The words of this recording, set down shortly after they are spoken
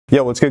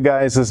Yo, what's good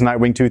guys? This is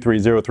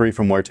Nightwing2303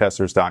 from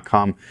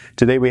WearTesters.com.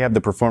 Today we have the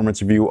performance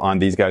review on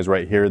these guys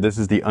right here. This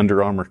is the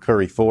Under Armour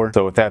Curry 4.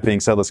 So with that being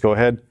said, let's go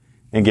ahead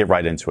and get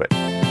right into it.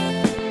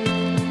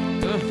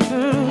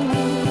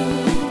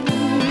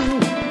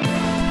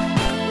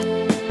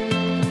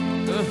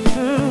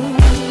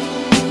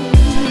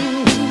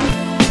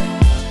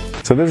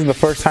 So this is the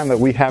first time that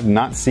we have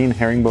not seen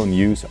herringbone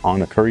used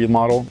on a Curry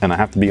model, and I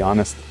have to be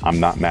honest, I'm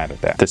not mad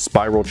at that. The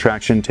spiral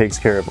traction takes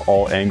care of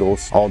all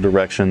angles, all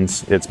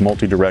directions. It's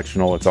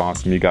multi-directional, it's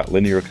awesome. You got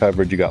linear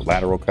coverage, you got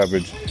lateral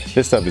coverage.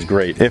 This stuff is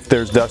great. If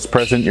there's dust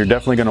present, you're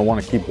definitely gonna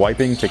wanna keep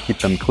wiping to keep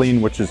them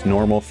clean, which is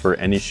normal for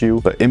any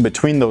shoe. But in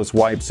between those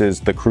wipes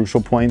is the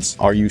crucial points.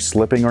 Are you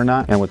slipping or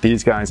not? And with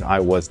these guys, I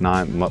was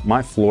not.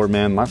 My floor,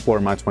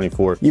 my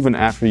 24, even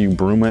after you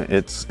broom it,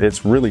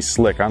 it's really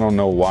slick. I don't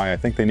know why. I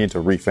think they need to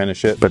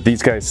refinish it, but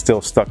these guys still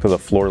stuck to the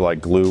floor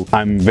like glue.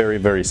 I'm very,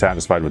 very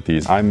satisfied with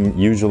these. I'm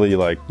usually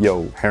like,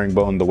 yo,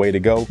 herringbone the way to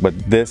go, but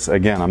this,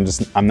 again,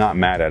 I'm not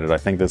mad at it. I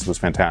think this was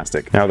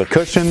fantastic. Now the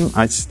cushion,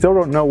 I still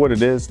don't know what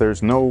it is.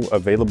 There's no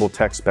available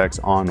tech specs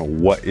on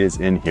what is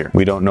in here.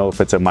 We don't know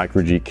if it's a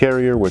micro G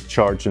carrier with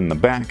charge in the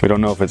back. We don't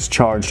know if it's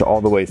charged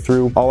all the way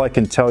through. All I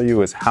can tell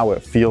you is how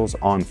it feels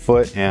on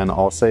foot, and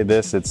I'll say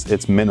this,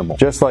 it's minimal.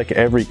 Just like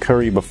every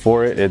Curry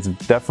before it, it's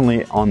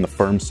definitely on the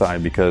firm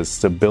side because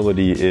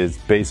stability is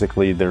basically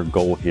their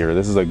goal here.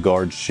 This is a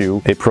guard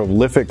shoe, a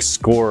prolific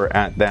scorer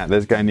at that.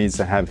 This guy needs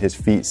to have his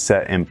feet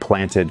set and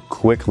planted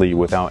quickly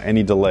without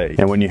any delay.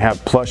 And when you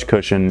have plush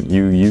cushion,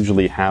 you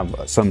usually have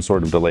some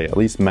sort of delay, at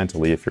least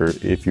mentally.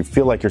 If you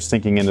feel like you're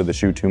sinking into the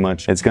shoe too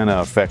much, it's gonna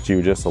affect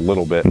you just a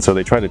little bit. And so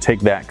they try to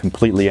take that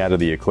completely out of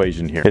the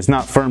equation here. It's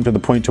not firm to the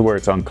point to where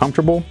it's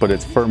uncomfortable, but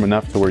it's firm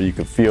enough to where you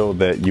can feel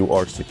that you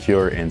are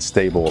secure and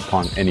stable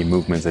upon any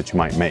movements that you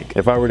might make.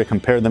 If I were to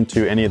compare them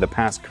to any of the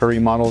past Curry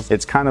models,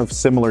 it's kind of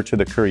similar to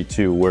the Curry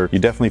 2, where you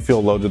definitely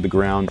feel low to the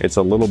ground. It's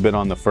a little bit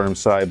on the firm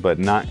side, but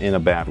not in a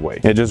bad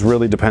way. It just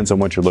really depends on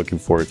what you're looking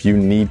for. If you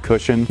need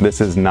cushion, this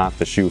is not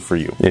the shoe for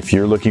you. If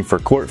you're looking for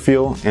court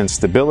feel and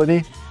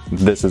stability,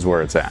 this is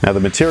where it's at. Now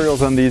the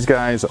materials on these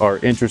guys are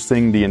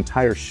interesting. The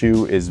entire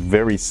shoe is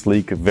very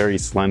sleek, very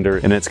slender,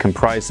 and it's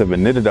comprised of a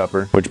knitted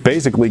upper, which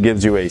basically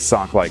gives you a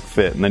sock-like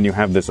fit. And then you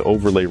have this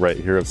overlay right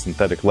here of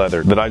synthetic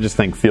leather that I just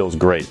think feels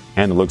great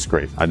and it looks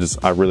great.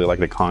 I really like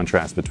the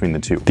contrast between the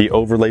two. The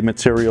overlay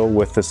material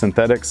with the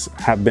synthetics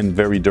have been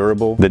very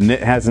durable. The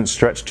knit hasn't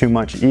stretched too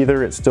much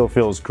either. It still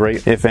feels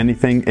great. If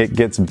anything, it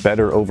gets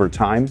better over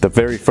time. The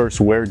very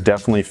first wear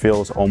definitely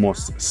feels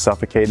almost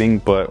suffocating,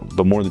 but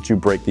the more that you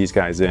break these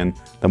guys in,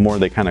 the more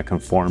they kind of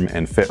conform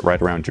and fit right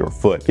around your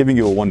foot, giving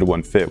you a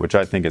one-to-one fit, which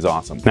I think is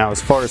awesome. Now,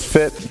 as far as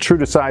fit, true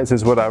to size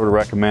is what I would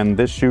recommend.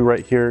 This shoe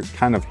right here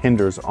kind of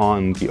hinders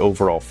on the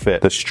overall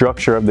fit. The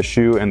structure of the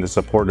shoe and the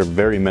support are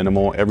very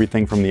minimal.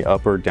 Everything from the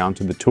upper down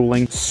to the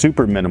tooling,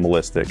 super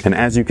minimalistic. And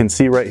as you can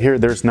see right here,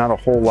 there's not a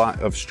whole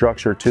lot of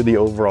structure to the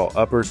overall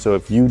upper. So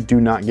if you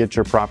do not get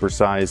your proper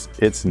size,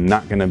 it's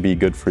not gonna be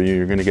good for you.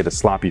 You're gonna get a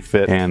sloppy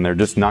fit and they're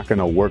just not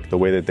gonna work the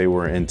way that they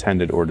were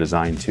intended or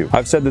designed to.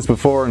 I've said this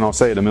before and I'll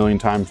say it a million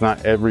times,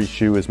 not every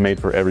shoe is made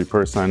for every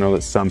person. I know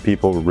that some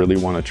people really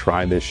want to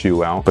try this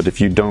shoe out, but if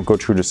you don't go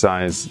true to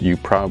size, you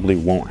probably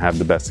won't have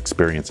the best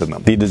experience in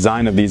them. The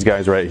design of these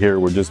guys right here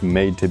were just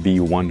made to be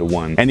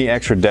one-to-one. Any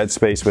extra dead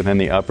space within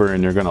the upper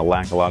and you're going to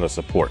lack a lot of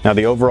support. Now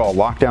the overall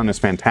lockdown is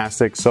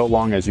fantastic so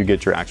long as you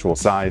get your actual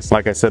size.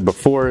 Like I said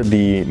before,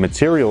 the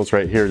materials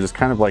right here is just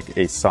kind of like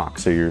a sock,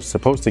 so you're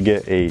supposed to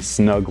get a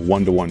snug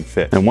one-to-one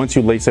fit. And once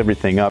you lace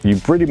everything up, you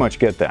pretty much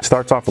get that.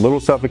 Starts off a little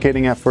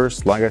suffocating at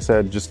first. Like I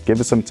said, just give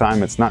it some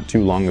time. It's not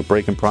too long. The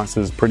breaking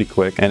process is pretty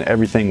quick and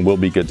everything will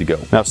be good to go.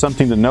 Now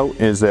something to note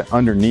is that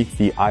underneath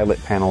the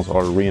eyelet panels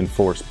are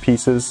reinforced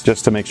pieces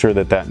just to make sure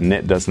that that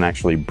knit doesn't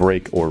actually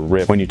break or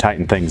rip when you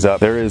tighten things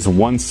up. There is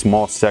one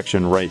small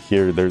section right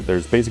here.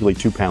 There's basically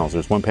two panels.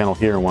 There's one panel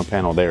here and one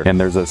panel there. And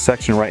there's a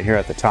section right here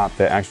at the top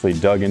that actually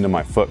dug into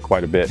my foot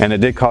quite a bit. And it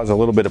did cause a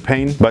little bit of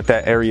pain, but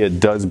that area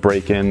does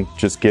break in.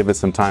 Just give it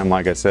some time.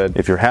 Like I said,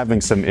 if you're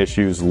having some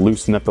issues,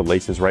 loosen up the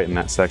laces right in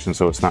that section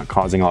so it's not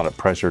causing a lot of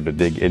pressure to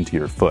dig into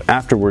your foot.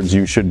 Afterwards,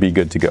 you should be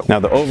good to go. Now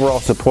the overall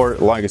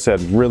support, like I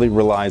said, really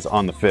relies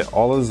on the fit.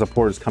 All of the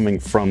support is coming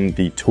from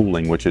the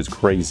tooling, which is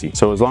crazy.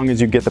 So as long as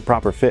you get the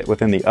proper fit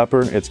within the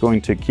upper, it's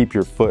going to keep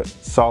your foot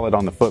solid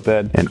on the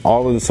footbed, and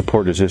all of the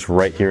support is just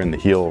right here in the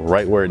heel,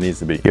 right where it needs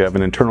to be. You have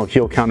an internal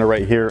heel counter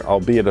right here,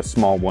 albeit a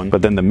small one,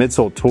 but then the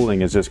midsole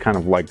tooling is just kind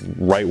of like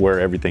right where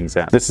everything's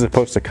at. This is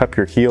supposed to cup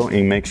your heel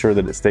and make sure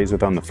that it stays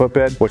within the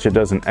footbed, which it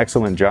does an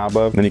excellent job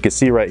of. And then you can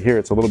see right here,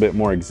 it's a little bit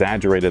more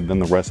exaggerated than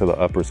the rest of the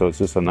upper, so it's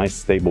just a nice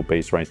stable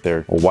base right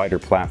there, a wider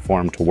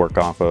platform to work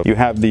off of. You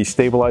have the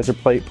stabilizer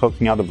plate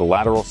poking out of the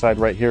lateral side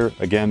right here.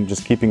 Again,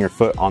 just keeping your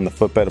foot on the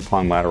footbed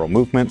upon lateral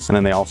movements. And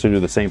then they also do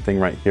the same thing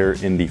right here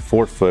in the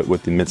forefoot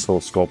with the midsole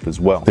sculpt as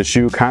well. The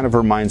shoe kind of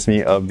reminds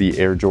me of the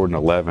Air Jordan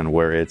 11,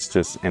 where it's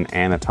just an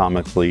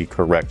anatomically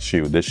correct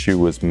shoe. This shoe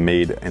was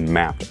made and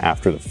mapped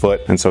after the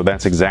foot, and so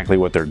that's exactly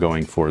what they're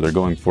going for. They're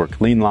going for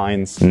clean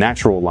lines,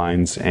 natural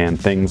lines,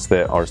 and things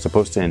that are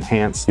supposed to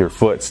enhance your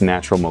foot's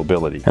natural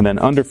mobility. And then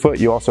underfoot,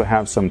 you also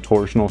have some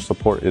torsional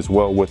support as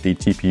well with the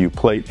TPU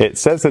plate. It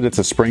says that it's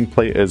a spring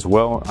plate as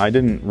well. I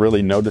didn't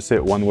really notice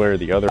it one way or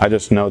the other. I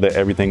just know that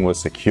everything was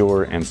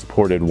secure and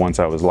supported once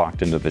I was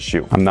locked into the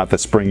shoe. I'm not the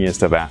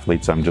springiest of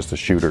athletes, I'm just a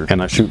shooter,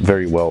 and I shoot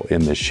very well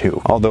in this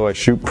shoe. Although I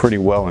shoot pretty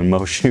well in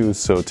most shoes,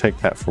 so take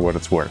that for what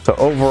it's worth. So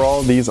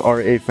overall, these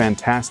are a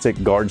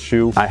fantastic guard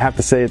shoe. I have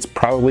to say it's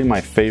probably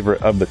my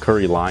favorite of the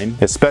Curry line,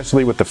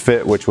 especially with the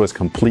fit, which was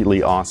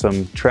completely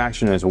awesome.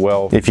 Traction as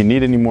well. If you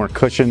need any more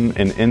cushion,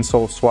 an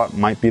insole swap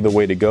might be the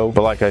way to go.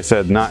 But like I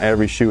said, not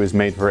every shoe is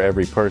made for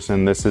every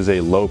person. This is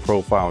a low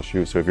profile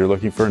shoe, so if you're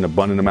looking for an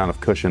abundant amount of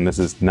cushion, this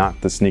is not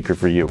the sneaker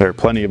for you. There are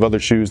plenty of other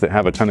shoes that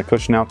have a ton of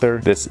cushion out there.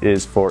 This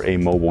is for a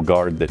mobile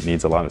guard that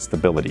needs a lot of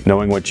stability.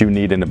 Knowing what you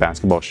need in a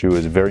basketball shoe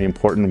is very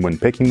important when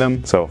picking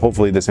them, so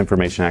hopefully this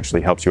information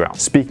actually helps you out.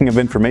 Speaking of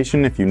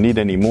information, if you need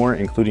any more,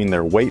 including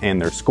their weight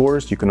and their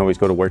scores, you can always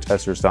go to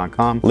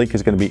WearTesters.com. Link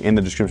is going to be in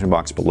the description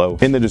box below.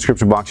 In the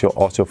description box, you'll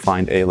also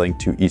find a link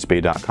to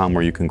eastbay.com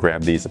where you can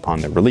grab these upon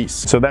their release.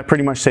 So that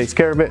pretty much takes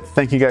care of it.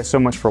 Thank you guys so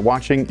much for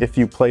watching. If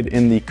you played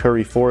in the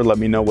Curry 4, let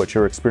me know what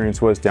your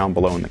experience was down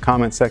below in the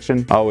comment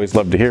section. I always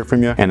love to hear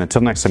from you. And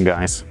until next time,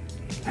 guys,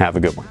 have a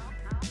good one.